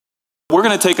we're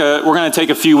going to take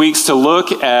a few weeks to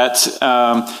look at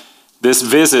this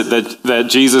visit that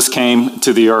Jesus came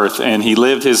to the earth, and he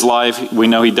lived his life. We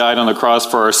know he died on the cross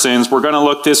for our sins. We're going to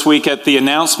look this week at the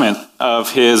announcement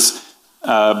of his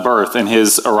birth and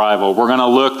his arrival. We're going to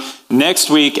look next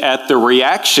week at the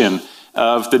reaction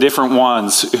of the different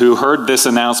ones who heard this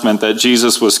announcement that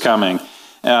Jesus was coming.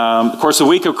 Of course, the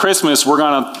week of Christmas, we're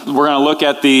going to look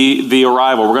at the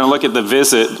arrival. We're going to look at the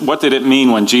visit. What did it mean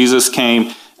when Jesus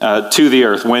came to the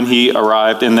earth, when he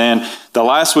arrived? And then the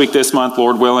last week this month,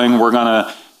 Lord willing, we're going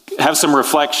to have some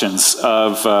reflections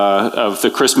of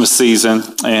the Christmas season.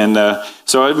 And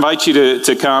so I invite you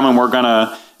to come, and we're going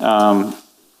to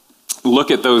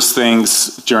look at those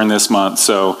things during this month.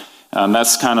 So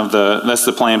that's kind of that's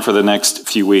the plan for the next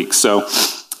few weeks. So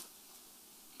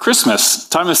Christmas,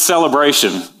 time of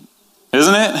celebration,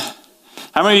 isn't it?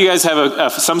 How many of you guys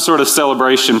have some sort of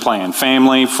celebration plan?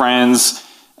 Family, friends?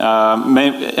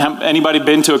 Anybody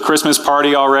been to a Christmas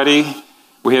party already?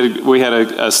 We had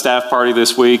a staff party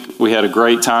this week. We had a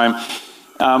great time.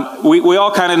 We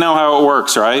all kind of know how it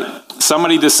works, right?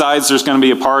 Somebody decides there's going to be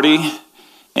a party,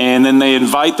 and then they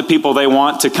invite the people they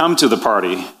want to come to the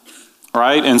party,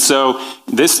 right? And so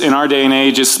this, in our day and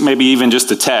age, is maybe even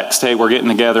just a text. Hey, we're getting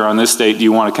together on this date. Do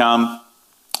you want to come?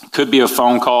 Could be a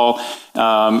phone call.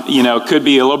 Could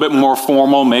be a little bit more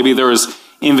formal. Maybe there was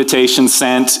invitation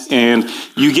sent, and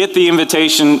you get the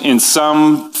invitation in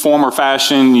some form or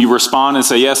fashion. You respond and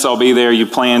say, yes, I'll be there. You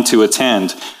plan to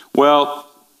attend. Well,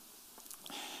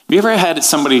 have you ever had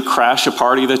somebody crash a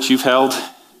party that you've held?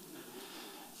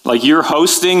 Like you're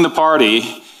hosting the party,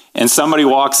 and somebody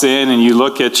walks in, and you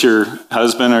look at your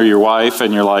husband or your wife,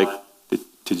 and you're like,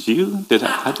 "Did you?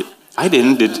 I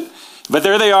didn't. But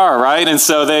there they are, right? And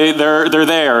so they're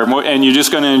there, and you're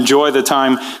just going to enjoy the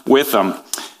time with them.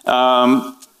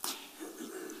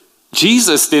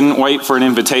 Jesus didn't wait for an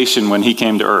invitation when he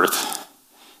came to earth.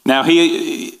 Now,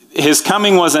 his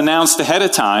coming was announced ahead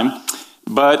of time,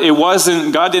 but it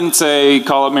wasn't. God didn't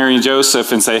call up Mary and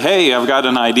Joseph and say, "Hey, I've got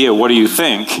an idea. What do you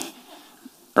think?"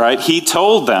 Right? He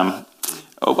told them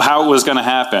how it was going to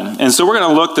happen. And so we're going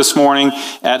to look this morning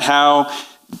at how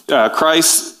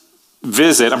Christ's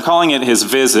visit, I'm calling it his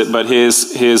visit, but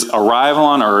his arrival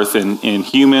on earth in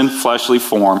human fleshly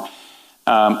form,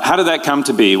 how did that come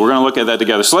to be? We're going to look at that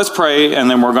together. So let's pray, and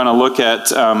then we're going to look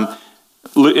at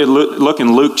look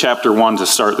in Luke chapter 1 to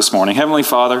start this morning. Heavenly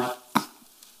Father,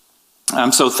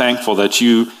 I'm so thankful that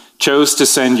you chose to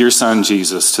send your son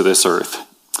Jesus to this earth.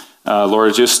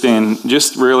 Lord, just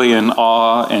really in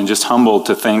awe and just humbled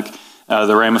to think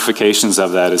the ramifications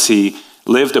of that as he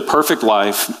lived a perfect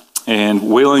life and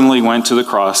willingly went to the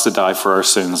cross to die for our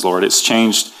sins, Lord. It's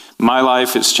changed my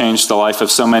life. It's changed the life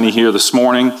of so many here this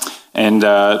morning. And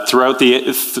throughout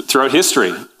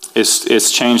history,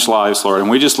 it's changed lives, Lord.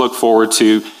 And we just look forward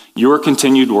to your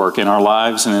continued work in our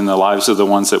lives and in the lives of the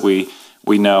ones that we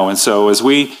know. And so as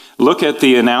we look at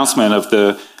the announcement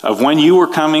of when you were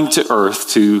coming to earth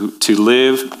to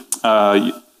live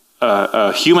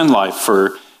a human life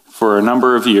for a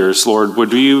number of years, Lord,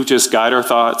 would you just guide our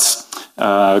thoughts,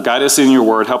 guide us in your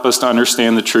word, help us to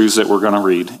understand the truths that we're going to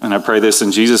read. And I pray this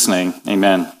in Jesus' name,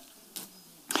 amen.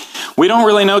 We don't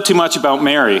really know too much about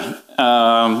Mary.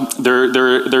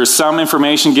 There's some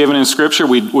information given in Scripture.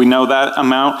 We know that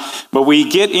amount. But we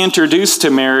get introduced to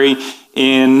Mary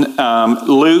in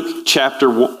Luke chapter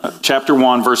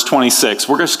 1, verse 26.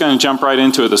 We're just going to jump right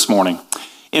into it this morning.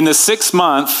 In the 6th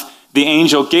month, the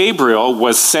angel Gabriel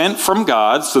was sent from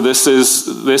God. So this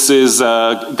is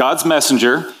God's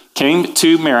messenger, came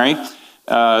to Mary.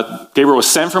 Gabriel was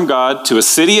sent from God to a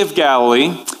city of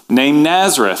Galilee named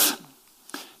Nazareth,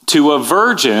 to a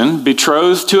virgin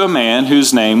betrothed to a man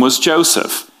whose name was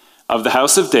Joseph, of the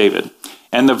house of David.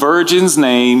 And the virgin's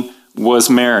name was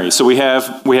Mary. So we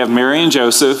have Mary and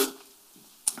Joseph.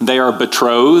 They are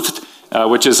betrothed,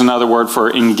 which is another word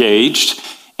for engaged.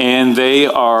 And they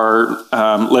are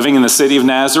living in the city of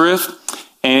Nazareth.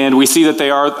 And we see that they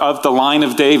are of the line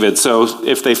of David. So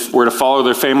if they were to follow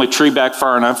their family tree back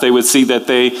far enough, they would see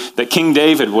that King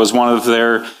David was one of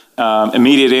their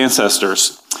immediate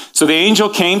ancestors. So the angel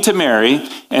came to Mary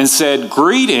and said,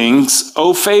 "Greetings,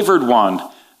 O favored one,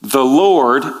 the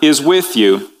Lord is with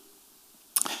you."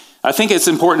 I think it's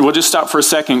important, we'll just stop for a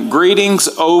second. Greetings,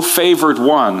 O favored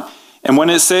one. And when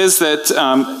it says that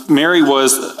Mary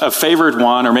was a favored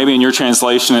one, or maybe in your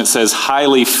translation it says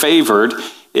highly favored,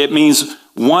 it means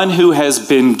one who has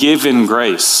been given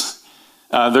grace.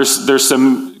 There's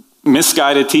some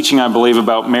misguided teaching, I believe,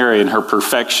 about Mary and her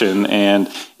perfection and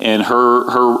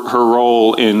her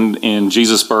role in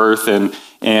Jesus' birth and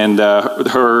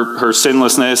her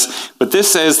sinlessness. But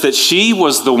this says that she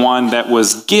was the one that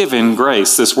was given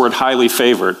grace. This word highly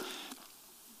favored.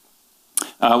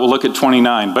 We'll look at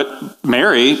 29. But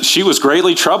Mary, she was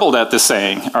greatly troubled at the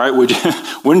saying. All right,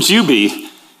 wouldn't you be?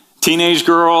 Teenage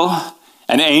girl,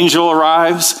 an angel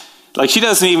arrives. Like, she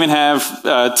doesn't even have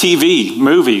TV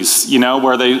movies,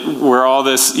 where all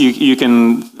this, you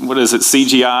can, what is it,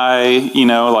 CGI,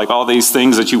 like all these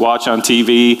things that you watch on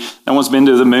TV. No one's been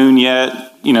to the moon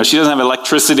yet. She doesn't have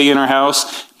electricity in her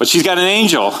house, but she's got an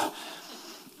angel.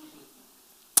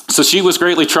 So she was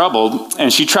greatly troubled,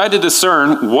 and she tried to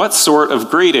discern what sort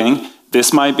of greeting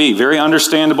this might be. Very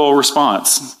understandable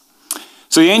response.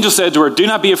 So the angel said to her, "Do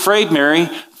not be afraid, Mary,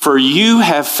 for you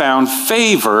have found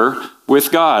favor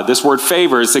with God." This word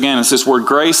favor is, again, it's this word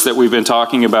grace that we've been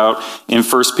talking about in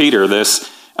 1 Peter.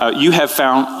 You have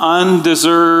found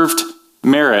undeserved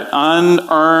merit,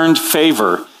 unearned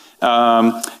favor,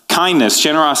 kindness,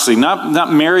 generosity.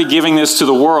 Not Mary giving this to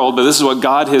the world, but this is what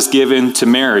God has given to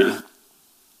Mary.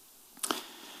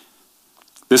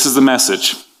 This is the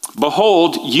message.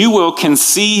 "Behold, you will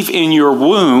conceive in your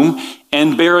womb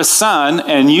and bear a son,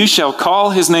 and you shall call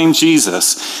his name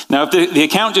Jesus." Now, if the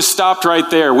account just stopped right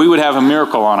there, we would have a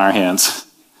miracle on our hands,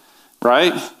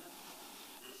 right?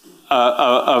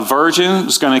 A virgin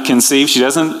was going to conceive.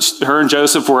 Her and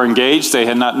Joseph were engaged. They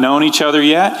had not known each other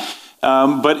yet.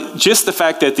 But just the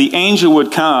fact that the angel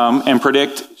would come and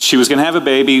predict she was going to have a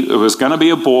baby, it was going to be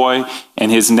a boy,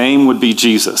 and his name would be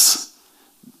Jesus.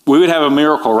 We would have a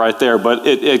miracle right there, but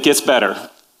it gets better.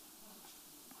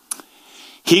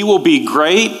 "He will be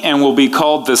great and will be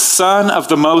called the Son of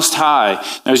the Most High."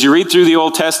 Now, as you read through the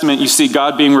Old Testament, you see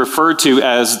God being referred to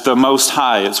as the Most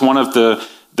High. It's one of the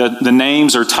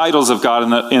names or titles of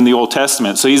God in the Old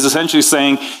Testament. So he's essentially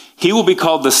saying he will be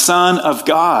called the Son of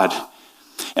God.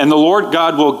 And the Lord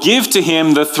God will give to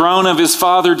him the throne of his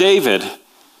father David.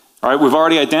 All right, we've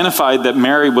already identified that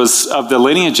Mary was of the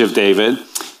lineage of David.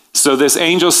 So this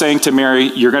angel saying to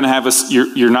Mary, you're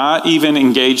not even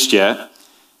engaged yet.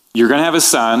 You're going to have a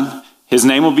son. His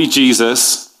name will be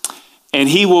Jesus. And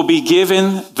he will be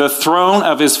given the throne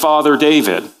of his father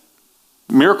David.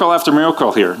 Miracle after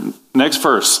miracle here. Next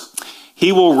verse.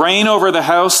 "He will reign over the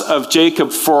house of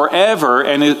Jacob forever,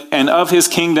 and of his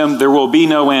kingdom there will be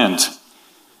no end."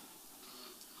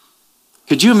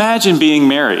 Could you imagine being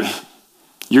Mary?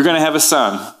 You're going to have a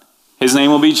son. His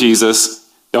name will be Jesus.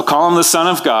 They'll call him the Son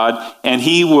of God, and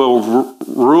he will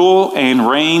rule and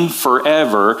reign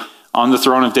forever on the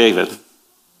throne of David.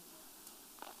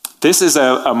 This is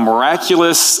a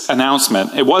miraculous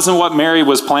announcement. It wasn't what Mary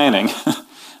was planning.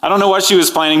 I don't know what she was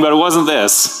planning, but it wasn't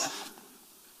this.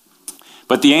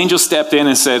 But the angel stepped in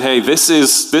and said, "Hey, this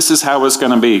is how it's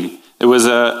going to be." It was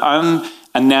an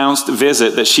unannounced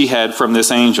visit that she had from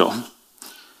this angel.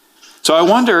 So I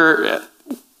wonder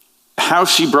how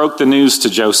she broke the news to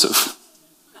Joseph.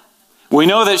 We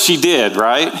know that she did,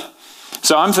 right?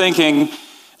 So I'm thinking,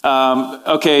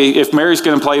 okay, if Mary's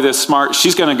going to play this smart,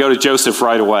 she's going to go to Joseph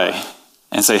right away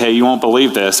and say, "Hey, you won't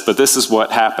believe this, but this is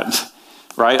what happened."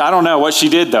 Right? I don't know what she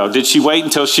did, though. Did she wait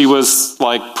until she was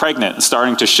like pregnant and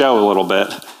starting to show a little bit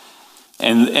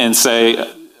and say,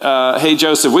 "Hey,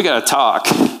 Joseph, we got to talk"?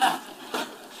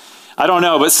 I don't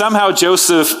know, but somehow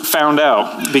Joseph found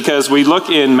out, because we look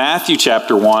in Matthew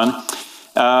chapter 1,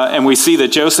 and we see that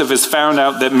Joseph has found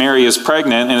out that Mary is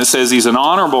pregnant, and it says he's an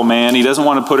honorable man. He doesn't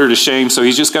want to put her to shame, so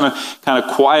he's just going to kind of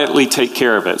quietly take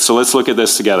care of it. So let's look at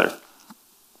this together.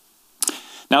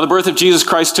 "Now the birth of Jesus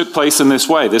Christ took place in this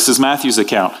way." This is Matthew's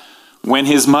account. "When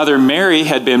his mother Mary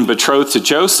had been betrothed to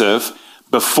Joseph,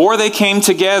 before they came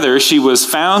together, she was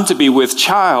found to be with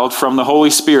child from the Holy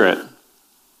Spirit.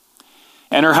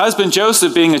 And her husband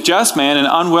Joseph, being a just man and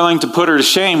unwilling to put her to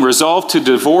shame, resolved to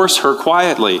divorce her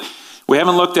quietly." We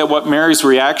haven't looked at what Mary's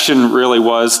reaction really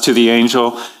was to the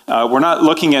angel. We're not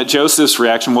looking at Joseph's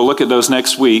reaction. We'll look at those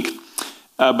next week.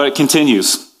 But it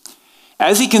continues.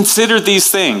 "As he considered these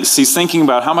things," he's thinking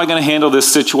about, how am I going to handle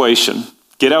this situation?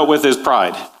 Get out with his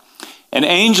pride. "An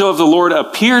angel of the Lord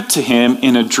appeared to him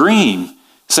in a dream,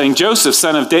 saying, 'Joseph,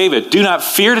 son of David, do not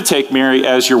fear to take Mary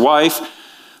as your wife,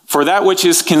 for that which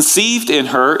is conceived in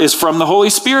her is from the Holy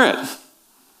Spirit.'"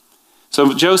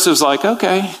 So Joseph's like,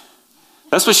 okay,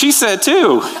 that's what she said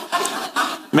too.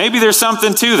 Maybe there's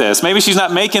something to this. Maybe she's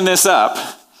not making this up.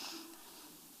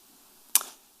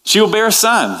 "She will bear a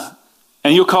son,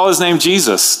 and you'll call his name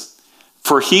Jesus,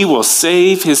 for he will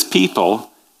save his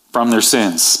people from their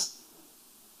sins."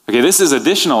 Okay, this is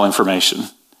additional information.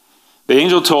 The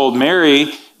angel told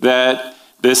Mary that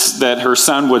that her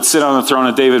son would sit on the throne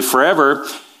of David forever,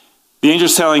 the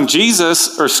angel's telling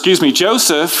Joseph,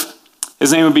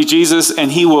 his name would be Jesus,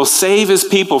 and he will save his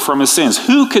people from his sins.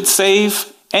 Who could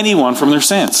save anyone from their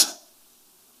sins?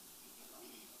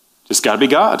 Just got to be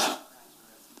God.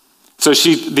 So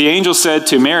the angel said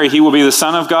to Mary, he will be the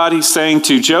Son of God. He's saying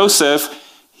to Joseph,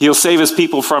 he'll save his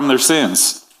people from their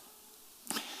sins.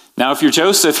 Now, if you're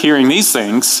Joseph hearing these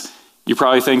things, you're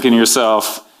probably thinking to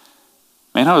yourself,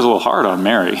 man, I was a little hard on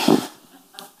Mary.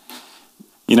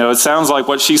 It sounds like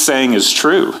what she's saying is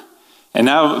true. And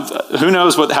now, who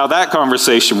knows how that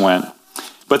conversation went.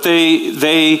 But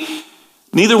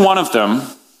neither one of them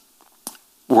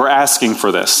were asking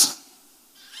for this.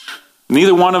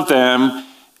 Neither one of them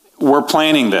were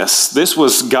planning this. This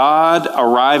was God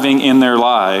arriving in their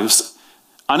lives,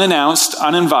 unannounced,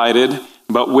 uninvited,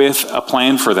 but with a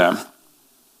plan for them.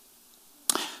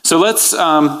 So let's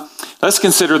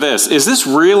consider this. Is this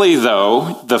really,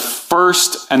 though, the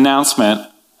first announcement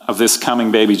of this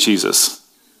coming baby Jesus?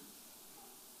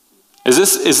 Is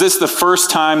this the first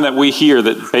time that we hear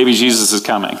that baby Jesus is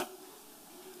coming?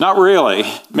 Not really.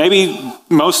 Maybe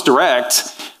most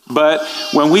direct, but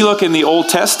when we look in the Old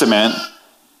Testament,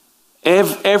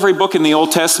 every book in the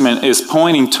Old Testament is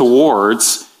pointing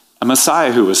towards a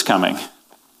Messiah who is coming.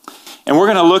 And we're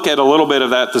going to look at a little bit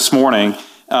of that this morning.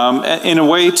 In a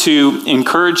way to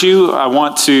encourage you, I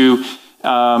want to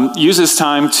use this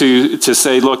time to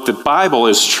say, look, the Bible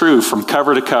is true from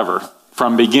cover to cover,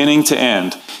 from beginning to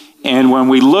end. And when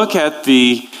we look at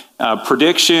the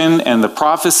prediction and the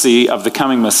prophecy of the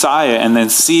coming Messiah and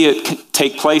then see it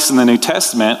take place in the New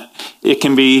Testament, it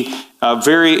can be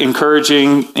very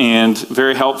encouraging and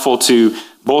very helpful to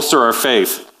bolster our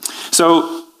faith.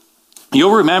 So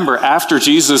you'll remember after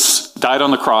Jesus died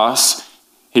on the cross,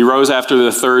 he rose after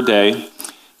the third day,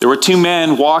 there were two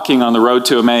men walking on the road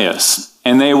to Emmaus,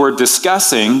 and they were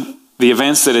discussing the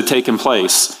events that had taken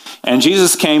place. And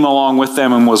Jesus came along with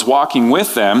them and was walking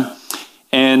with them,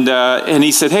 and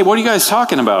he said, hey, what are you guys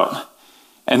talking about?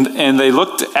 And they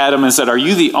looked at him and said, are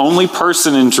you the only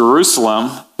person in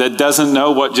Jerusalem that doesn't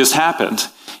know what just happened?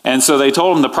 And so they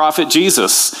told him the prophet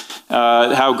Jesus,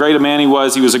 how great a man he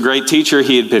was. He was a great teacher.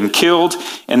 He had been killed.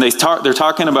 And they're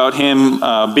talking about him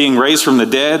being raised from the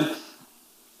dead.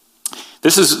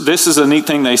 This is a neat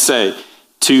thing they say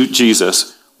to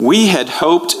Jesus. We had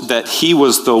hoped that he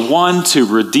was the one to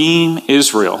redeem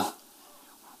Israel.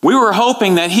 We were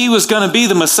hoping that he was going to be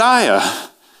the Messiah.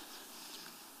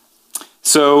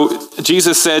 So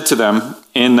Jesus said to them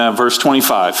in verse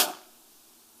 25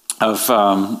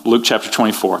 of Luke chapter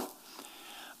 24,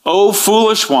 O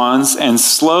foolish ones and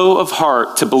slow of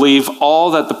heart to believe all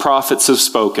that the prophets have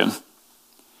spoken.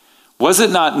 Was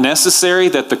it not necessary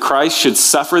that the Christ should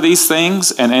suffer these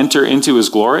things and enter into his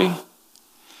glory?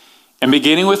 And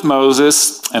beginning with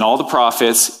Moses and all the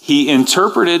prophets, he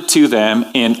interpreted to them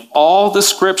in all the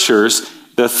scriptures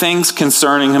the things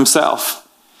concerning himself.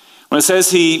 When it says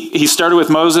he started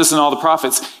with Moses and all the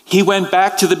prophets, he went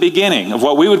back to the beginning of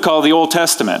what we would call the Old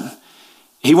Testament.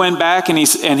 He went back and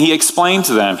he explained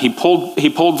to them. He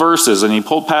pulled verses and he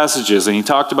pulled passages and he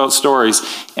talked about stories,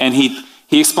 and he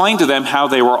explained to them how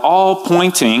they were all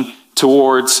pointing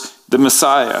towards the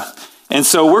Messiah. And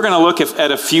so we're going to look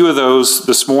at a few of those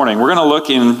this morning. We're going to look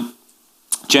in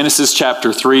Genesis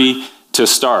chapter 3 to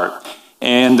start.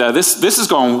 And this is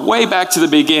going way back to the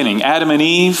beginning. Adam and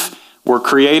Eve were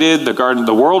created.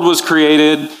 The world was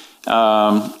created.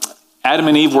 Adam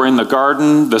and Eve were in the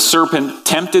garden. The serpent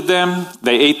tempted them.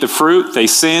 They ate the fruit. They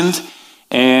sinned.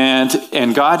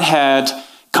 And God had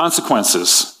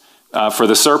consequences for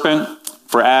the serpent,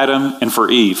 for Adam, and for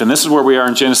Eve. And this is where we are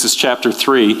in Genesis chapter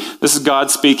 3. This is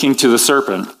God speaking to the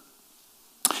serpent.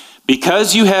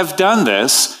 Because you have done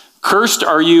this, cursed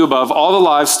are you above all the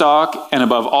livestock and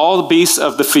above all the beasts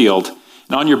of the field.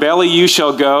 And on your belly you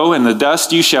shall go, and the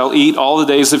dust you shall eat all the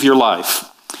days of your life.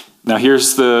 Now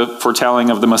here's the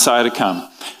foretelling of the Messiah to come.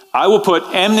 I will put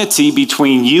enmity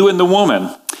between you and the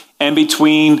woman, and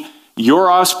between your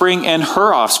offspring and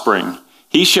her offspring.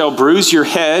 He shall bruise your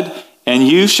head, and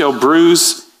you shall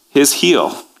bruise his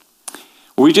heel.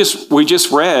 We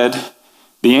just read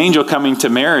the angel coming to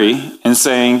Mary and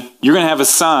saying, you're going to have a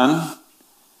son.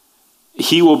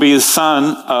 He will be the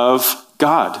son of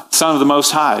God, son of the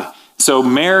Most High. So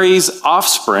Mary's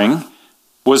offspring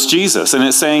was Jesus. And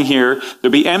it's saying here,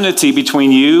 there'll be enmity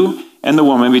between you and the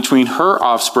woman, between her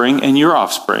offspring and your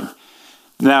offspring.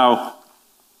 Now,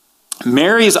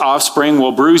 Mary's offspring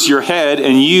will bruise your head,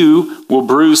 and you will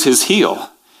bruise his heel.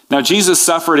 Now, Jesus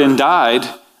suffered and died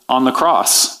on the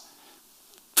cross,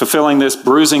 fulfilling this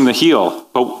bruising the heel.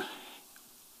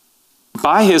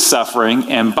 by his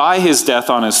suffering and by his death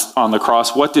on the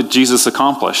cross, what did Jesus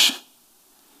accomplish?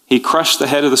 He crushed the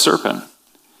head of the serpent.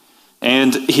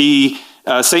 And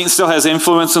Satan still has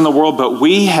influence in the world, but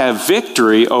we have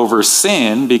victory over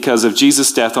sin because of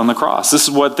Jesus' death on the cross. This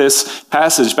is what this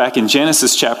passage back in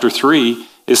Genesis chapter 3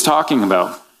 is talking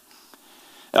about.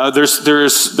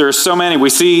 There's so many. We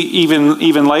see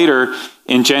even later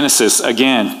in Genesis,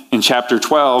 again, in chapter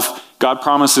 12, God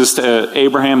promises to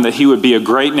Abraham that he would be a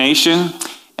great nation.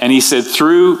 And he said,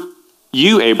 through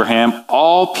you, Abraham,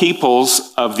 all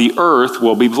peoples of the earth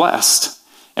will be blessed.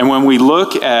 And when we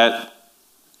look at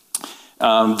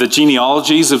the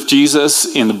genealogies of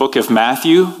Jesus in the book of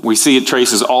Matthew, we see it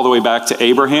traces all the way back to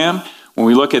Abraham. When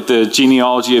we look at the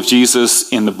genealogy of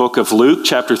Jesus in the book of Luke,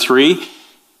 chapter 3,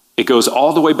 it goes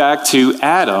all the way back to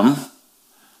Adam,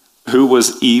 who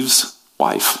was Eve's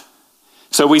wife.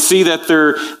 So we see that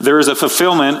there is a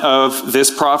fulfillment of this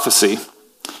prophecy.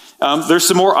 There's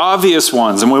some more obvious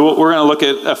ones, and we're going to look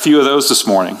at a few of those this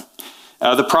morning.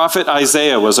 The prophet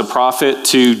Isaiah was a prophet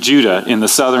to Judah in the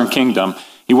southern kingdom.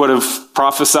 He would have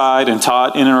prophesied and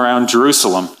taught in and around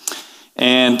Jerusalem.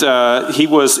 And he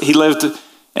lived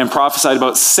and prophesied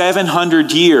about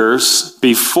 700 years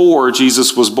before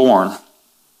Jesus was born.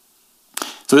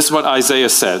 So this is what Isaiah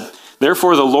said.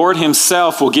 Therefore the Lord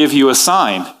himself will give you a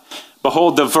sign.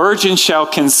 Behold, the virgin shall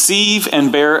conceive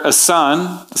and bear a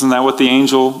son. Isn't that what the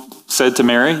angel said to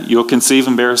Mary? You'll conceive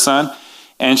and bear a son.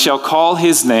 And shall call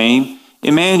his name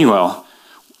Emmanuel.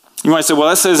 You might say, well,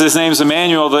 that says his name's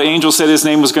Emmanuel. The angel said his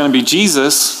name was going to be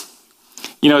Jesus.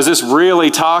 Is this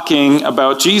really talking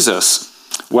about Jesus?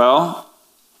 Well,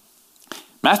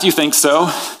 Matthew thinks so.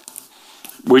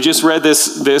 We just read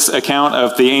this account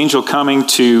of the angel coming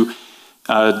to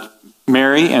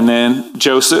Mary and then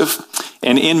Joseph.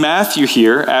 And in Matthew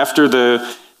here, after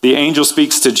the angel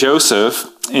speaks to Joseph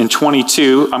in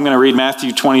 22, I'm going to read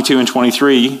Matthew 22 and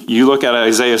 23. You look at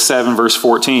Isaiah 7, verse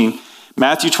 14.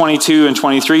 Matthew 22 and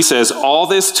 23 says, all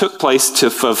this took place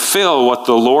to fulfill what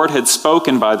the Lord had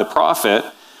spoken by the prophet.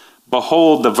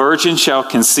 Behold, the virgin shall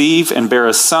conceive and bear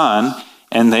a son,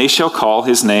 and they shall call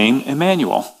his name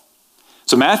Emmanuel.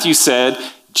 So Matthew said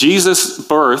Jesus'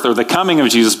 birth, or the coming of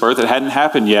Jesus' birth, that hadn't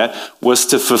happened yet, was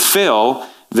to fulfill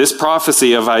this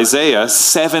prophecy of Isaiah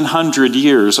 700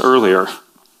 years earlier.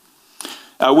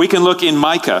 We can look in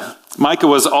Micah. Micah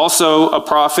was also a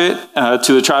prophet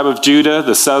to the tribe of Judah,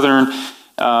 the southern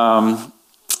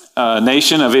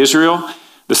nation of Israel,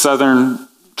 the southern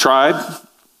tribe.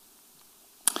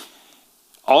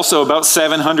 Also, about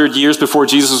 700 years before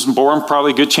Jesus was born,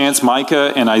 probably a good chance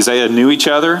Micah and Isaiah knew each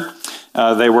other.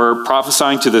 They were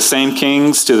prophesying to the same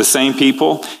kings, to the same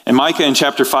people. And Micah in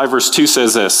chapter 5, verse 2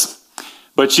 says this,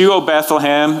 But you, O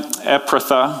Bethlehem,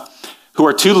 Ephrathah, who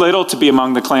are too little to be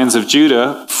among the clans of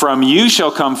Judah, from you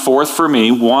shall come forth for me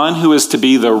one who is to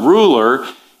be the ruler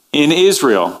in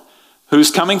Israel, whose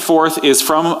coming forth is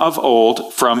from of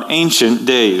old, from ancient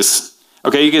days.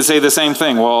 Okay, you can say the same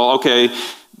thing. Well, okay,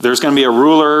 there's going to be a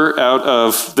ruler out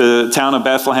of the town of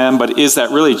Bethlehem, but is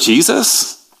that really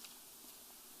Jesus?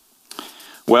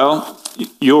 Well,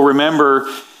 you'll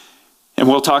remember, and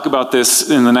we'll talk about this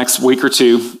in the next week or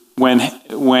two,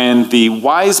 when the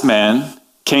wise men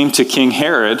came to King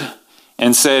Herod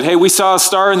and said, hey, we saw a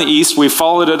star in the east. We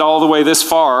followed it all the way this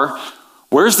far.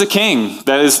 Where's the king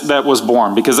that was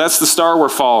born? Because that's the star we're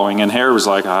following. And Herod was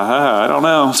like, I don't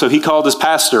know. So he called his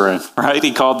pastor in, right?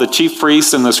 He called the chief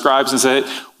priests and the scribes and said,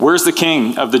 where's the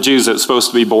king of the Jews that's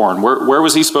supposed to be born? Where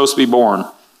was he supposed to be born?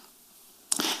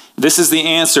 This is the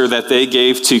answer that they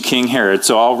gave to King Herod.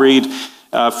 So I'll read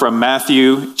from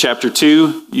Matthew chapter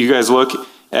 2. You guys look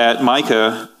at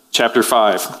Micah chapter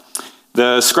 5.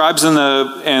 The scribes and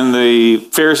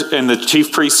the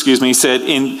chief priests, said,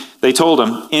 they told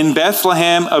him, in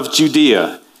Bethlehem of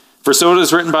Judea, for so it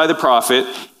is written by the prophet,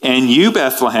 and you,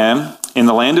 Bethlehem, in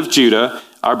the land of Judah,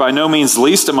 are by no means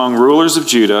least among rulers of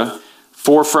Judah,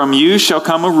 for from you shall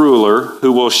come a ruler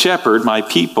who will shepherd my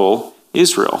people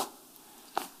Israel.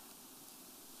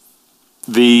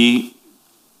 The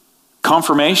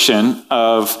confirmation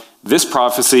of this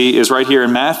prophecy is right here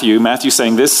in Matthew. Matthew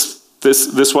saying this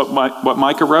what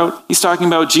Micah wrote. He's talking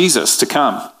about Jesus to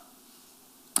come.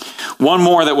 One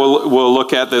more that we'll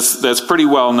look at that's pretty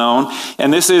well known,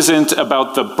 and this isn't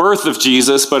about the birth of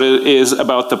Jesus, but it is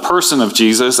about the person of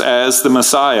Jesus as the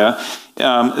Messiah.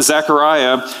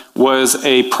 Zechariah was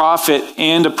a prophet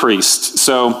and a priest.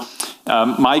 So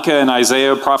Micah and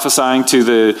Isaiah prophesying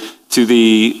to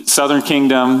the southern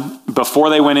kingdom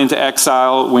before they went into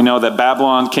exile. We know that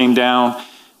Babylon came down,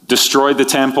 destroyed the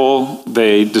temple,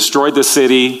 they destroyed the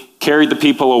city, carried the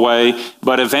people away,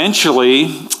 but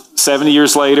eventually 70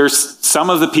 years later, some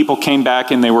of the people came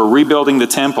back and they were rebuilding the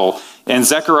temple. And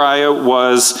Zechariah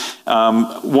was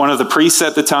one of the priests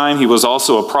at the time. He was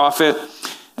also a prophet.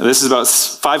 This is about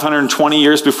 520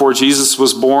 years before Jesus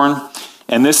was born.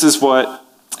 And this is what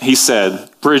he said.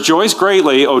 Rejoice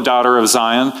greatly, O daughter of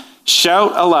Zion.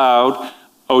 Shout aloud,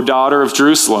 O daughter of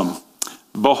Jerusalem.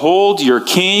 Behold, your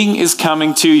king is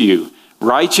coming to you.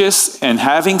 Righteous and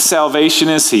having salvation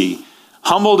is he.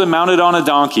 Humbled and mounted on a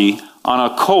donkey, on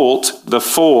a colt, the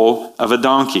foal of a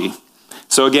donkey.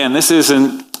 So again, this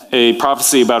isn't a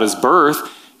prophecy about his birth,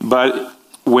 but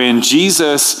when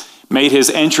Jesus made his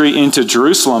entry into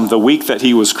Jerusalem the week that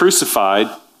he was crucified,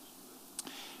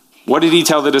 what did he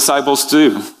tell the disciples to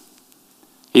do?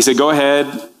 He said, go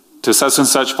ahead to such and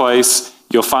such place,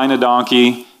 you'll find a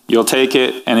donkey, you'll take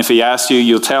it, and if he asks you,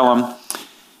 you'll tell him.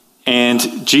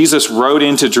 And Jesus rode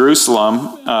into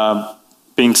Jerusalem,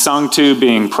 being sung to,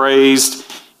 being praised,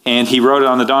 and he rode it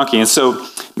on the donkey. And so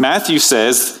Matthew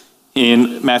says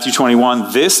in Matthew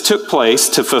 21, this took place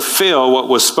to fulfill what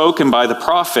was spoken by the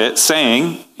prophet,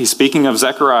 saying, he's speaking of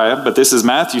Zechariah, but this is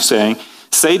Matthew saying,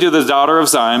 say to the daughter of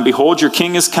Zion, behold, your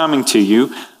king is coming to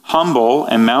you, humble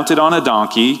and mounted on a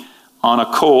donkey, on a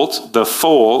colt, the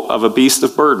foal of a beast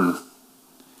of burden.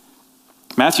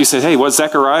 Matthew said, hey, what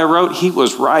Zechariah wrote, he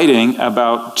was writing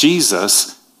about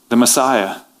Jesus, the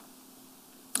Messiah.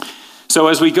 So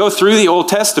as we go through the Old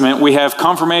Testament, we have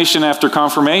confirmation after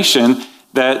confirmation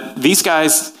that these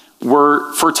guys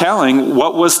were foretelling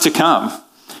what was to come.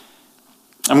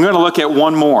 I'm going to look at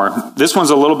one more. This one's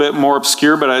a little bit more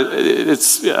obscure, but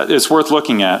it's worth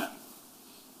looking at.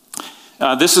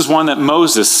 This is one that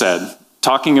Moses said,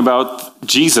 talking about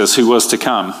Jesus who was to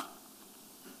come.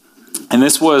 And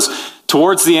this was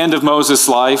towards the end of Moses'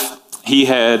 life. He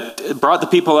had brought the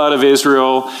people out of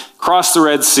Israel, crossed the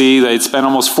Red Sea. They'd spent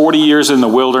almost 40 years in the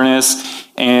wilderness.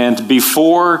 And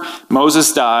before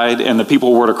Moses died and the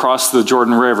people were to cross the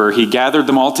Jordan River, he gathered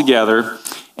them all together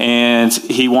and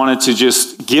he wanted to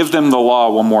just give them the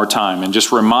law one more time and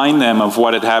just remind them of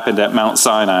what had happened at Mount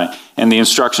Sinai and the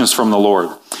instructions from the Lord.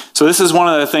 So this is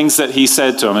one of the things that he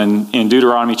said to them in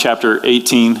Deuteronomy chapter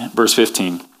 18, verse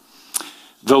 15.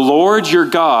 The Lord your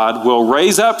God will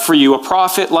raise up for you a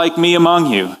prophet like me among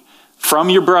you, from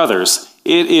your brothers.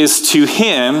 It is to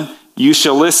him you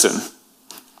shall listen.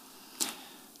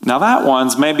 Now that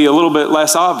one's maybe a little bit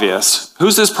less obvious.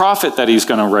 Who's this prophet that he's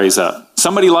going to raise up?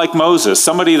 Somebody like Moses,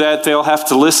 somebody that they'll have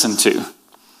to listen to.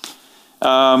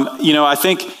 I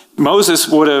think Moses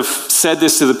would have said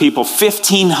this to the people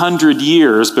 1,500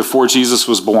 years before Jesus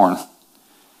was born.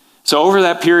 So over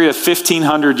that period of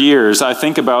 1,500 years, I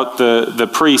think about the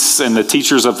priests and the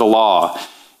teachers of the law.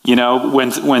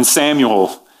 When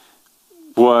Samuel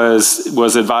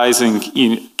was advising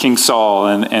King Saul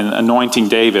and anointing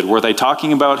David, were they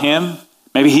talking about him?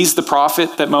 Maybe he's the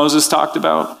prophet that Moses talked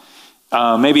about.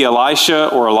 Maybe Elisha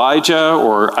or Elijah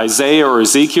or Isaiah or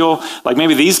Ezekiel. Like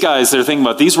maybe these guys they're thinking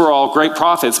about, these were all great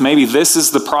prophets. Maybe this is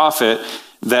the prophet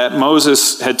that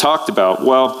Moses had talked about.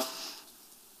 Well,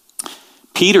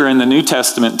 Peter in the New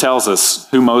Testament tells us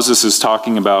who Moses is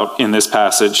talking about in this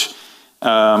passage.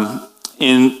 After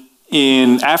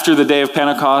the day of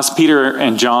Pentecost, Peter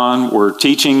and John were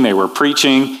teaching, they were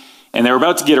preaching, and they were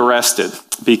about to get arrested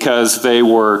because they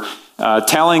were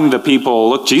telling the people,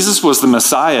 look, Jesus was the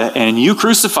Messiah and you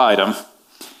crucified him.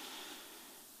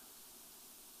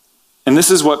 And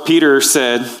this is what Peter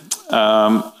said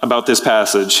about this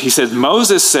passage. He said,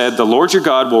 Moses said, the Lord your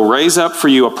God will raise up for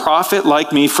you a prophet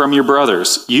like me from your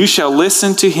brothers. You shall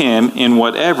listen to him in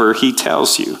whatever he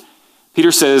tells you.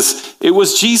 Peter says, it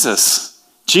was Jesus.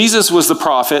 Jesus was the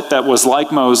prophet that was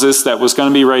like Moses, that was going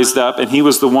to be raised up, and he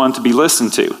was the one to be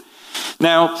listened to.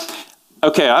 Now,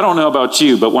 okay, I don't know about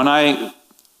you, but when I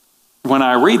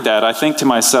read that, I think to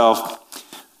myself,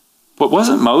 but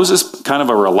wasn't Moses kind of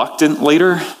a reluctant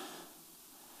leader?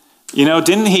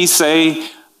 Didn't he say,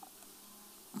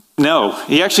 no,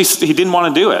 he didn't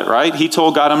want to do it, right? He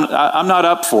told God, I'm not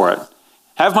up for it.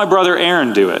 Have my brother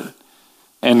Aaron do it.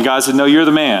 And God said, no, you're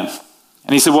the man.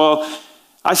 And he said, well,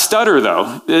 I stutter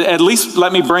though. At least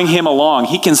let me bring him along.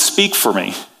 He can speak for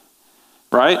me,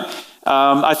 right?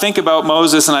 I think about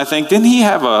Moses and I think, didn't he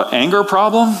have an anger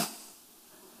problem?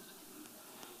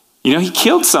 He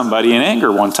killed somebody in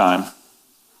anger one time.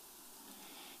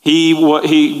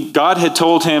 God had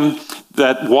told him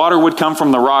that water would come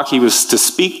from the rock. He was to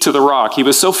speak to the rock. He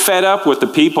was so fed up with the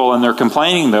people and they're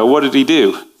complaining though. What did he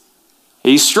do?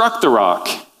 He struck the rock.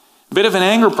 A bit of an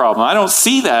anger problem. I don't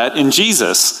see that in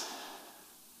Jesus.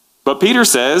 But Peter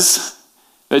says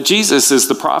that Jesus is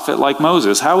the prophet like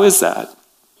Moses. How is that?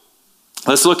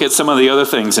 Let's look at some of the other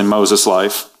things in Moses'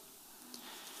 life.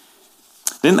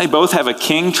 Didn't they both have a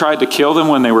king tried to kill them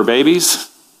when they were babies?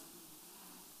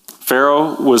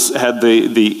 Pharaoh had the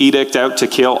edict out to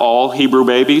kill all Hebrew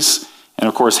babies. And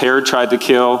of course, Herod tried to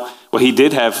kill, he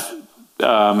did have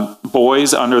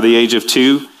boys under the age of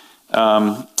 2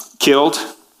 killed.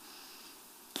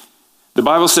 The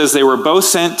Bible says they were both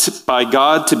sent by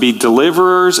God to be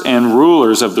deliverers and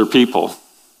rulers of their people.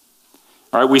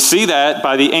 All right, we see that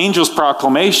by the angel's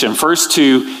proclamation, first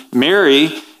to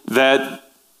Mary, that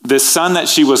this son that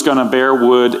she was going to bear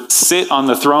would sit on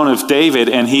the throne of David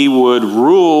and he would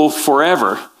rule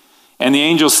forever. And the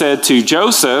angel said to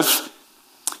Joseph,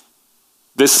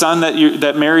 this son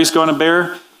that Mary's going to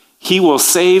bear, he will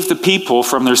save the people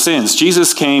from their sins.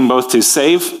 Jesus came both to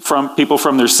save people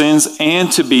from their sins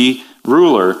and to be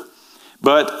ruler.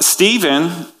 But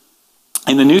Stephen,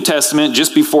 in the New Testament,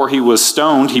 just before he was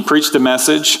stoned, he preached a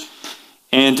message.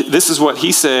 And this is what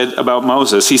he said about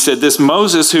Moses. He said, this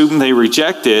Moses whom they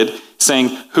rejected, saying,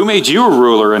 who made you a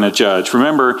ruler and a judge?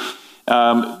 Remember,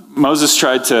 Moses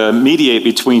tried to mediate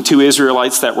between 2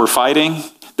 Israelites that were fighting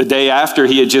the day after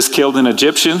he had just killed an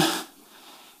Egyptian.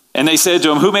 And they said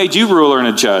to him, who made you ruler and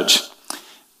a judge?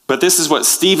 But this is what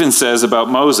Stephen says about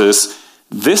Moses.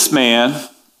 This man,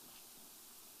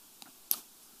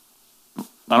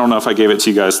 I don't know if I gave it to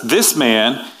you guys. This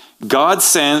man, God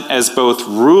sent as both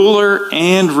ruler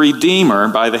and redeemer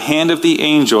by the hand of the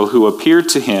angel who appeared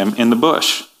to him in the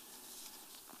bush.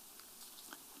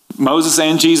 Moses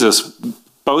and Jesus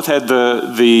both had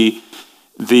the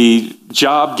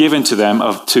job given to them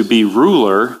to be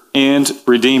ruler and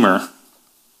redeemer.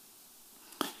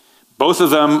 Both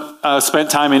of them spent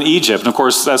time in Egypt. And of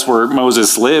course, that's where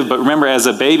Moses lived. But remember, as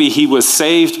a baby, he was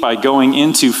saved by going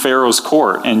into Pharaoh's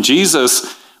court. And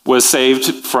Jesus was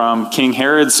saved from King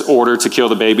Herod's order to kill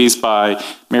the babies by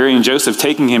Mary and Joseph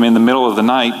taking him in the middle of the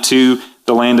night to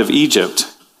the land of Egypt.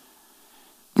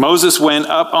 Moses went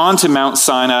up onto Mount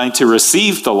Sinai to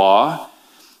receive the law.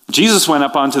 Jesus went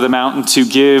up onto the mountain to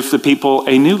give the people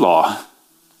a new law.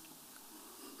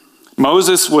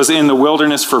 Moses was in the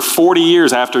wilderness for 40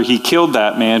 years after he killed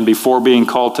that man before being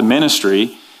called to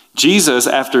ministry. Jesus,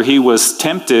 before he was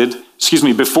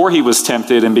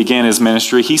tempted and began his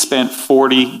ministry, he spent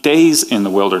 40 days in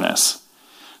the wilderness.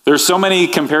 There's so many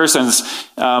comparisons,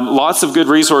 lots of good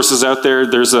resources out there.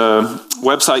 There's a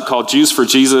website called Jews for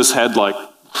Jesus, had probably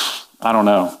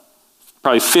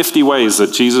 50 ways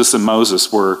that Jesus and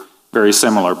Moses were very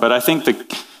similar. But I think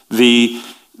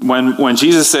when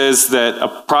Jesus says that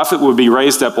a prophet would be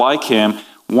raised up like him,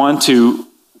 one to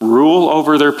rule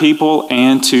over their people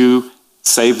and to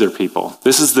save their people.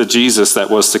 This is the Jesus that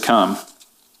was to come.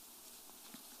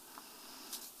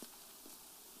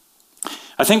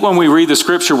 I think when we read the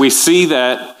scripture, we see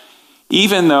that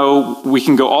even though we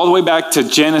can go all the way back to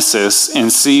Genesis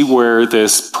and see where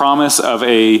this promise of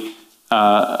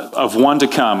one to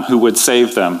come who would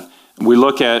save them. We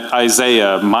look at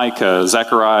Isaiah, Micah,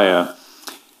 Zechariah.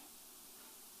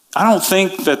 I don't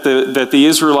think that the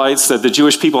Israelites, that the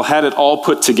Jewish people had it all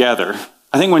put together.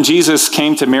 I think when Jesus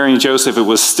came to Mary and Joseph, it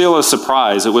was still a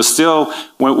surprise. It was still,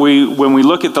 when we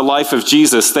look at the life of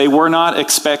Jesus, they were not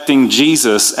expecting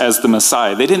Jesus as the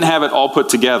Messiah. They didn't have it all put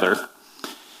together.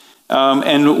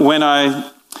 And when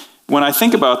I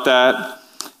think about that,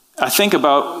 I think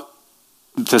about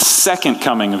the second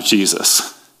coming of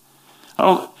Jesus.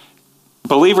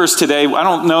 Believers today, I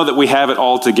don't know that we have it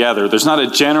all together. There's not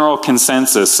a general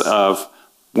consensus of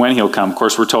when he'll come. Of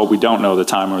course, we're told we don't know the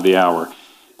time or the hour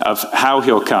of how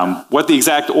he'll come, what the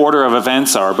exact order of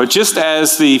events are. But just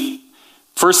as the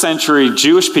first century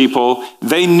Jewish people,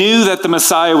 they knew that the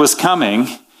Messiah was coming,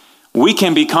 we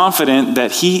can be confident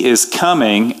that he is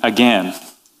coming again.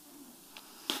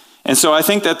 And so I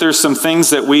think that there's some things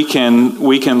that we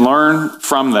can learn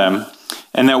from them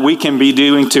and that we can be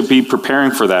doing to be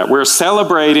preparing for that. We're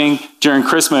celebrating during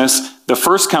Christmas the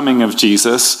first coming of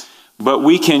Jesus, but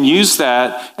we can use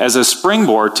that as a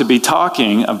springboard to be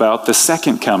talking about the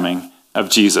second coming of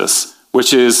Jesus,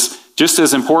 which is just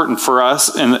as important for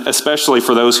us and especially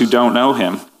for those who don't know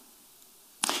him.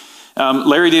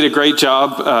 Larry did a great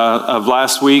job of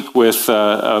last week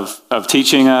of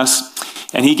teaching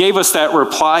us, and he gave us that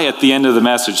reply at the end of the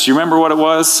message. Do you remember what it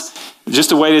was?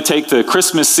 Just a way to take the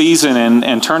Christmas season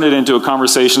and turn it into a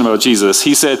conversation about Jesus.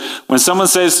 He said, when someone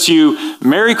says to you,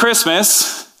 Merry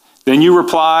Christmas, then you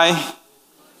reply,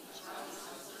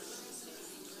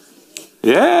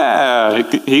 yeah,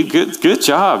 good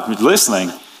job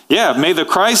listening. Yeah, may the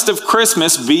Christ of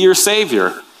Christmas be your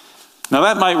Savior. Now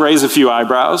that might raise a few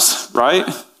eyebrows, right?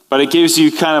 But it gives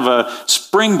you kind of a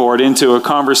springboard into a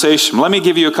conversation. Let me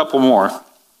give you a couple more.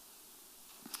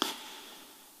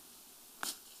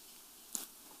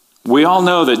 We all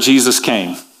know that Jesus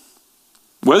came.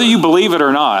 Whether you believe it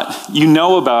or not, you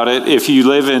know about it if you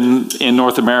live in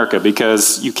North America,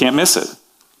 because you can't miss it.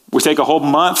 We take a whole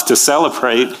month to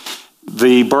celebrate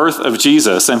the birth of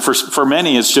Jesus. And for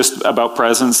many, it's just about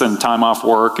presents and time off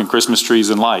work and Christmas trees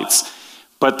and lights.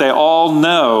 But they all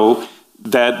know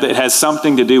that it has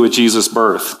something to do with Jesus'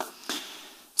 birth.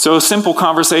 So a simple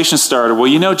conversation started. Well,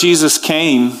 you know Jesus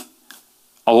came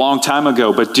a long time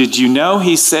ago, but did you know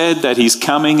he said that he's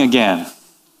coming again?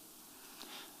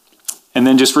 And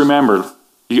then just remember,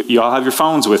 you all have your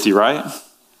phones with you, right?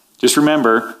 Just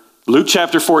remember Luke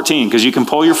chapter 14, because you can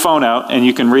pull your phone out and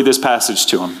you can read this passage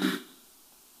to him.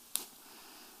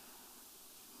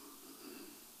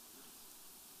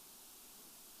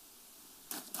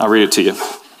 I'll read it to you.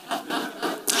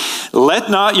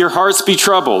 Let not your hearts be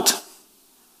troubled.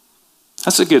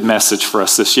 That's a good message for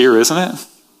us this year, isn't it?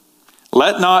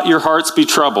 Let not your hearts be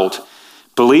troubled.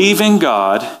 Believe in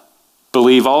God,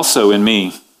 believe also in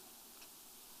me.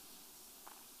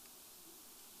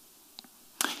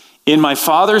 In my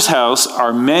Father's house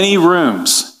are many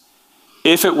rooms.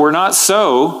 If it were not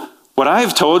so, would I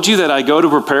have told you that I go to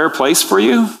prepare a place for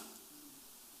you?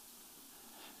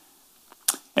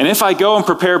 And if I go and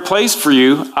prepare a place for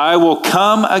you, I will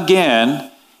come again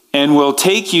and will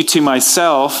take you to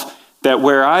myself, that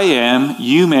where I am,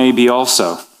 you may be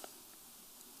also.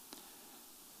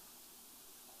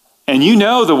 And you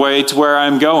know the way to where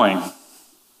I'm going.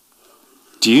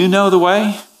 Do you know the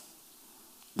way?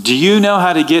 Do you know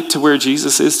how to get to where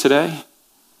Jesus is today?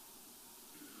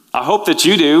 I hope that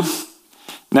you do.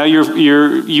 Now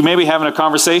you may be having a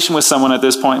conversation with someone at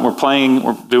this point. We're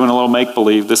doing a little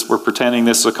make-believe. We're pretending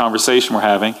this is a conversation we're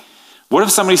having. What if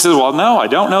somebody says, well, no, I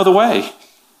don't know the way?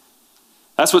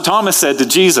 That's what Thomas said to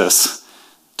Jesus.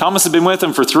 Thomas had been with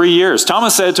him for 3 years.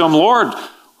 Thomas said to him, Lord,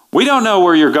 we don't know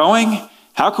where you're going.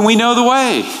 How can we know the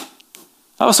way?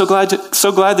 Oh, so glad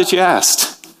that you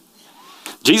asked.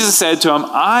 Jesus said to him,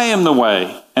 I am the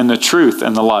way and the truth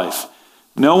and the life.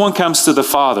 No one comes to the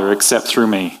Father except through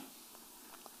me.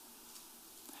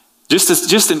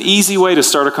 Just an easy way to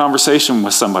start a conversation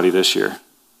with somebody this year.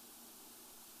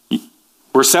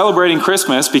 We're celebrating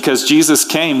Christmas because Jesus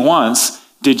came once.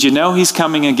 Did you know he's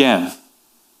coming again?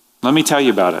 Let me tell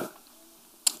you about it.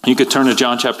 You could turn to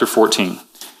John chapter 14.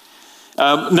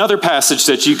 Another passage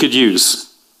that you could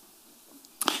use.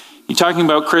 You're talking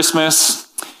about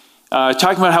Christmas,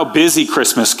 talking about how busy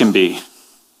Christmas can be.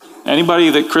 Anybody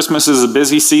that Christmas is a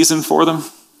busy season for them?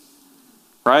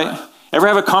 Right? Ever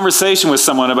have a conversation with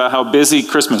someone about how busy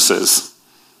Christmas is?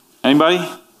 Anybody?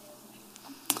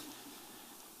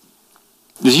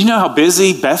 Did you know how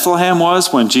busy Bethlehem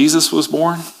was when Jesus was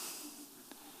born?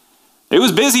 It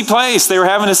was a busy place. They were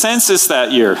having a census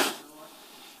that year.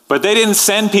 But they didn't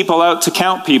send people out to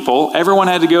count people. Everyone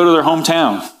had to go to their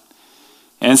hometown.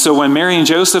 And so when Mary and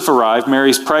Joseph arrived,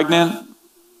 Mary's pregnant,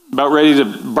 about ready to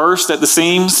burst at the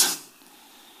seams.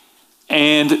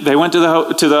 And they went to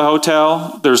the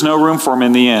hotel. There's no room for them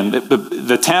in the end.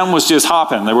 The town was just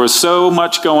hopping. There was so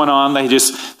much going on.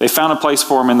 They found a place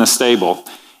for them in the stable.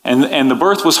 And the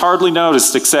birth was hardly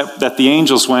noticed, except that the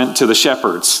angels went to the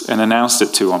shepherds and announced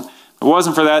it to them. If it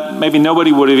wasn't for that, maybe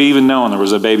nobody would have even known there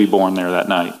was a baby born there that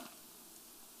night.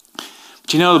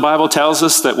 But you know, the Bible tells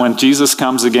us that when Jesus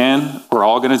comes again, we're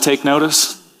all going to take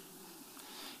notice.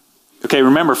 Okay,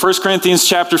 remember 1 Corinthians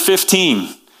chapter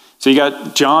 15. So you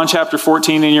got John chapter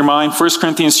 14 in your mind. 1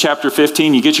 Corinthians chapter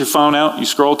 15. You get your phone out. You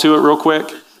scroll to it real quick.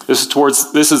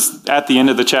 This is at the end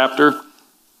of the chapter.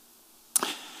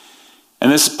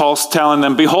 And this is Paul's telling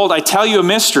them, behold, I tell you a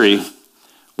mystery.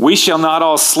 We shall not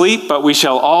all sleep, but we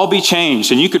shall all be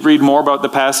changed. And you could read more about the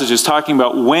passages talking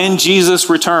about when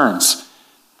Jesus returns.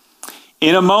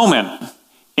 In a moment,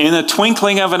 in a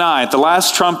twinkling of an eye, at the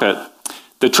last trumpet,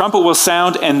 the trumpet will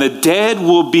sound and the dead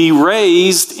will be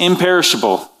raised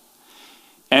imperishable.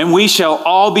 And we shall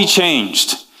all be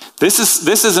changed. This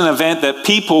is an event that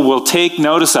people will take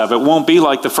notice of. It won't be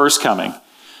like the first coming.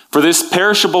 For this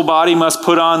perishable body must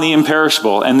put on the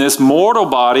imperishable, and this mortal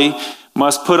body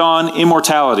must put on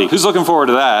immortality. Who's looking forward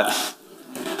to that?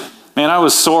 Man, I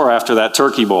was sore after that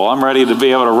turkey bowl. I'm ready to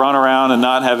be able to run around and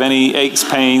not have any aches,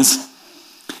 pains.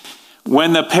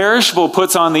 When the perishable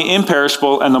puts on the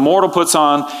imperishable, and the mortal puts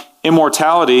on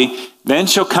immortality, then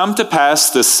shall come to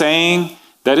pass the saying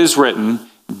that is written,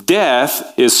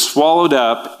 death is swallowed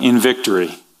up in victory.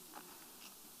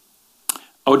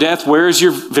 O death, where is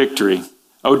your victory?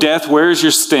 O death, where is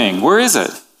your sting? Where is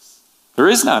it? There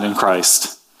is not in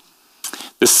Christ.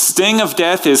 The sting of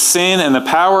death is sin, and the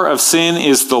power of sin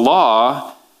is the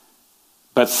law.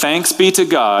 But thanks be to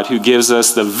God who gives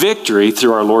us the victory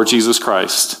through our Lord Jesus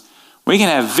Christ. We can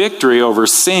have victory over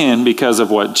sin because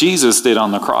of what Jesus did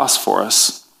on the cross for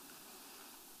us.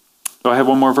 Do I have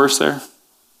one more verse there?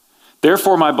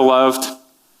 Therefore, my beloved,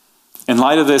 in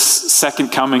light of this second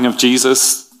coming of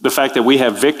Jesus, the fact that we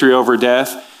have victory over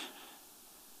death,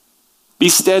 be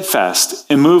steadfast,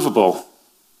 immovable,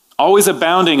 always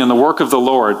abounding in the work of the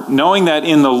Lord, knowing that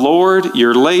in the Lord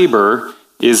your labor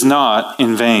is not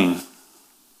in vain.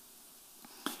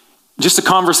 Just a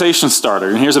conversation starter.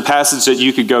 And here's a passage that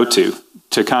you could go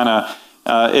to kind of,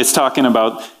 it's talking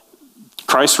about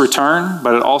Christ's return,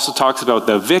 but it also talks about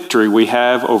the victory we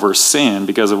have over sin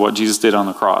because of what Jesus did on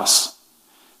the cross.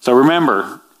 So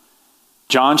remember,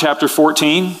 John chapter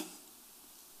 14,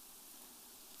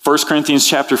 1 Corinthians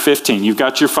chapter 15. You've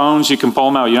got your phones, you can pull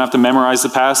them out. You don't have to memorize the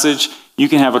passage. You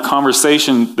can have a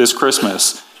conversation this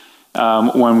Christmas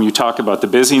when you talk about the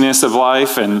busyness of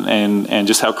life and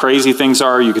just how crazy things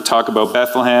are. You could talk about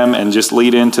Bethlehem and just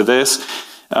lead into this.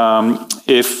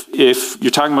 If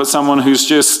you're talking about someone who's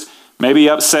just maybe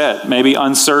upset, maybe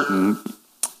uncertain,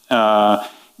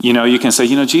 you can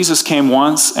say, Jesus came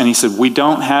once and he said, we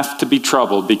don't have to be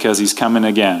troubled because he's coming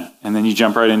again. And then you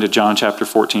jump right into John chapter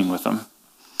 14 with them.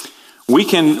 We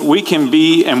can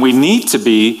be, and we need to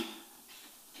be,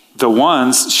 the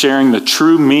ones sharing the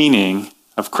true meaning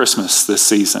of Christmas this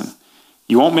season.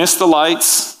 You won't miss the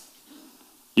lights.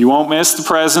 You won't miss the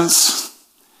presents.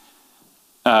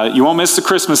 You won't miss the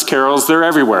Christmas carols. They're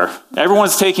everywhere.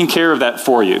 Everyone's taking care of that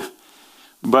for you.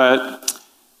 But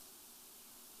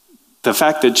the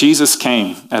fact that Jesus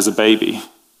came as a baby,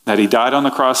 that he died on the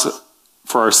cross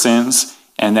for our sins,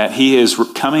 and that he is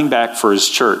coming back for his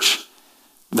church,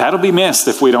 that'll be missed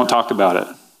if we don't talk about it.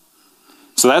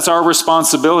 So that's our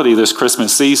responsibility this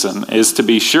Christmas season, is to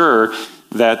be sure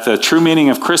that the true meaning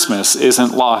of Christmas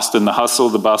isn't lost in the hustle,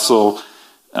 the bustle,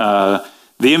 the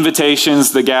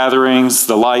invitations, the gatherings,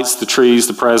 the lights, the trees,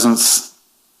 the presents.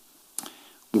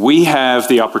 We have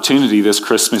the opportunity this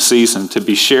Christmas season to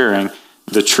be sharing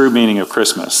the true meaning of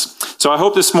Christmas. So I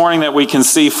hope this morning that we can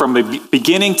see from the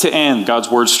beginning to end, God's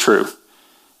word's true.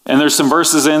 And there's some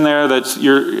verses in there that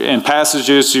in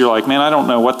passages you're like, man, I don't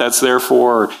know what that's there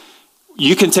for.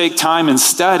 You can take time and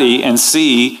study and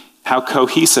see how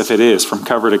cohesive it is from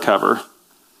cover to cover.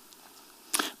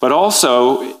 But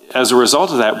also, as a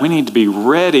result of that, we need to be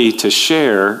ready to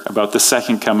share about the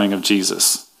second coming of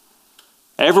Jesus.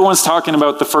 Everyone's talking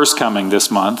about the first coming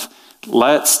this month.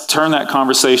 Let's turn that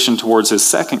conversation towards his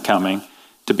second coming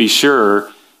to be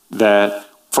sure that,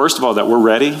 first of all, that we're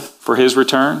ready for his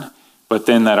return, but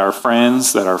then that our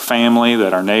friends, that our family,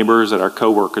 that our neighbors, that our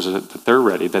coworkers, that they're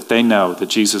ready, that they know that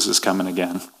Jesus is coming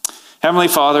again. Heavenly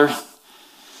Father,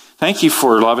 thank you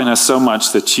for loving us so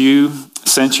much that you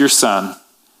sent your Son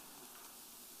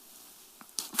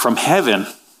from heaven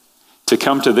to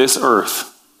come to this earth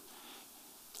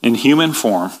in human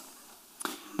form,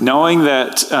 knowing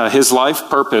that his life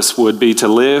purpose would be to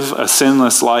live a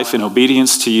sinless life in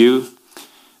obedience to you,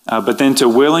 but then to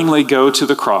willingly go to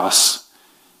the cross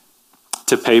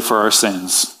to pay for our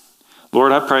sins.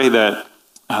 Lord, I pray that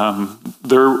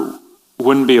there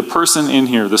wouldn't be a person in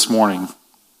here this morning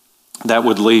that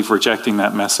would leave rejecting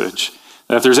that message.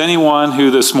 That if there's anyone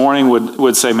who this morning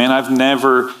would say, man, I've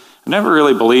never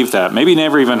really believed that, maybe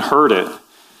never even heard it,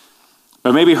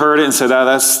 but maybe heard it and said,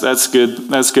 that's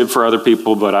good for other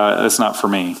people, but that's not for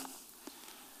me.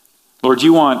 Lord,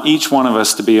 you want each one of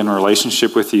us to be in a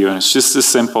relationship with you, and it's just as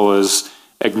simple as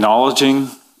acknowledging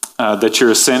that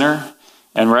you're a sinner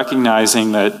and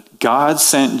recognizing that God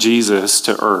sent Jesus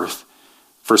to earth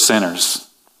for sinners,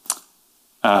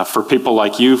 for people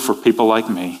like you, for people like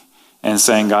me, and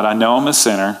saying, God, I know I'm a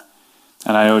sinner,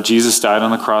 and I know Jesus died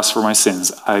on the cross for my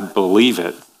sins. I believe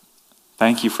it.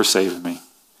 Thank you for saving me.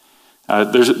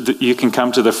 You can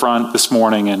come to the front this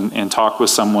morning and talk with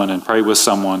someone and pray with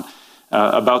someone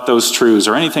about those truths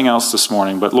or anything else this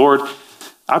morning. But Lord,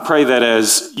 I pray that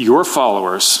as your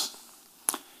followers,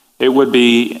 it would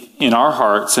be in our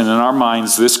hearts and in our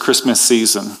minds this Christmas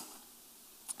season,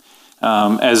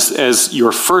 as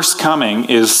your first coming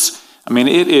is,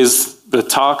 it is the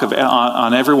talk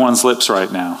on everyone's lips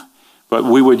right now. But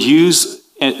we would use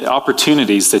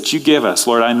opportunities that you give us.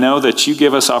 Lord, I know that you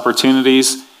give us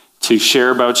opportunities to share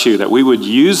about you, that we would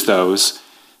use those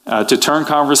to turn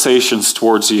conversations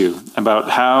towards you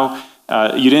about how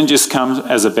you didn't just come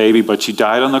as a baby, but you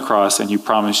died on the cross and you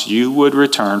promised you would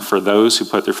return for those who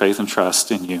put their faith and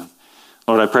trust in you.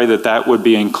 Lord, I pray that that would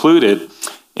be included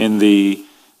in the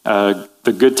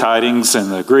good tidings and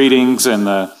the greetings and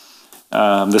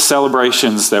the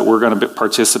celebrations that we're going to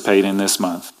participate in this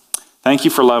month. Thank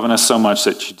you for loving us so much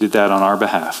that you did that on our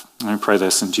behalf. And I pray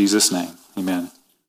this in Jesus' name. Amen.